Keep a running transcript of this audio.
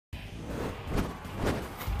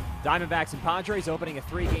Diamondbacks and Padres opening a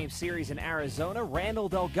 3-game series in Arizona. Randall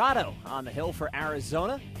Delgado on the hill for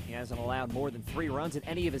Arizona. He hasn't allowed more than 3 runs in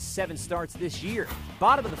any of his 7 starts this year.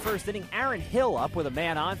 Bottom of the first inning, Aaron Hill up with a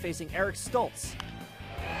man on facing Eric Stultz.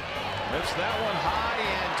 Lifts that one high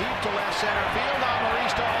and deep to left center field.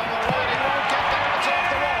 Amarista on the run. He won't get there. It's off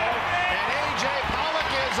the wall. And A.J.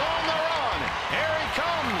 Pollock is on the run. Here he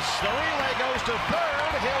comes. The relay goes to third.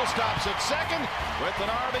 Hill stops at second with an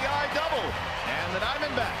RBI double. And the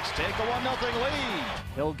Diamondbacks take a 1-0 lead.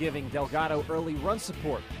 Hill giving Delgado early run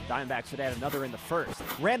support. Diamondbacks would add another in the first.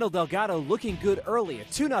 Randall Delgado looking good early. A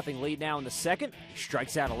 2-0 lead now in the second. He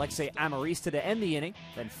strikes out Alexei Amarista to end the inning.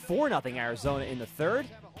 Then 4-0 Arizona in the third.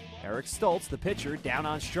 Eric Stultz, the pitcher, down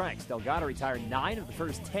on strikes. Delgado retired 9 of the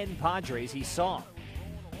first 10 Padres he saw.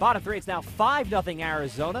 Bottom 3, it's now 5-0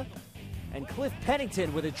 Arizona. And Cliff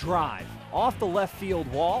Pennington with a drive off the left field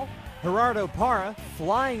wall. Gerardo Parra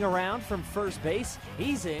flying around from first base.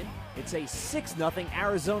 He's in. It's a 6-0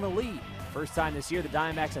 Arizona lead. First time this year the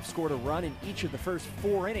Diamondbacks have scored a run in each of the first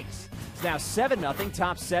 4 innings. It's now 7-0,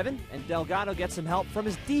 top 7, and Delgado gets some help from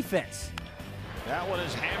his defense. That one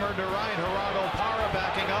is hammered to right. Gerardo Parra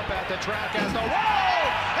backing up at the track as the wall,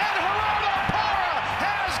 and Gerardo Parra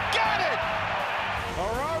has got it!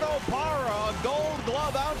 Gerardo Parra, a Gold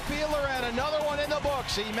Glove outfielder, and another one in the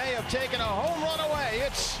books. He may have taken a home run away.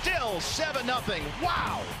 It's still 7-0.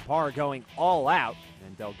 Wow! Parra going all out,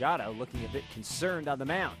 and Delgado looking a bit concerned on the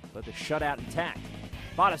mound, but the shutout intact.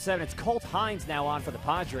 Bottom 7, it's Colt Hines now on for the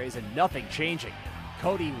Padres, and nothing changing.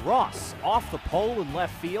 Cody Ross off the pole in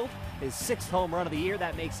left field. His 6th home run of the year.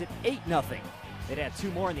 That makes it 8-0. They'd add 2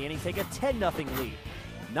 more in the inning, take a 10-0 lead.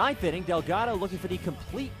 9th inning, Delgado looking for the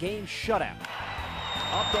complete game shutout.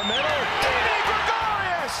 Up the middle, Didi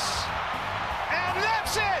Gregorius! And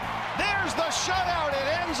that's it! There's the shutout.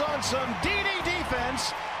 It ends on some Didi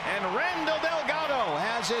defense, and Randall Delgado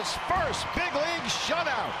has his first big league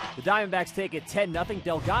shutout. The Diamondbacks take it 10-0.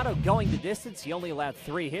 Delgado going the distance. He only allowed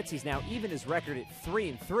 3 hits. He's now even his record at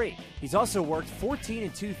 3-3. He's also worked 14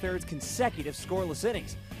 2/3 consecutive scoreless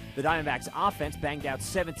innings. The Diamondbacks offense banged out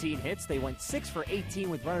 17 hits. They went 6 for 18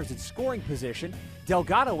 with runners in scoring position.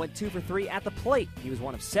 Delgado went 2 for 3 at the plate. He was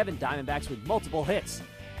one of 7 Diamondbacks with multiple hits.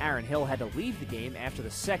 Aaron Hill had to leave the game after the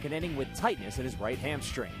 2nd inning with tightness in his right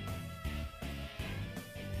hamstring.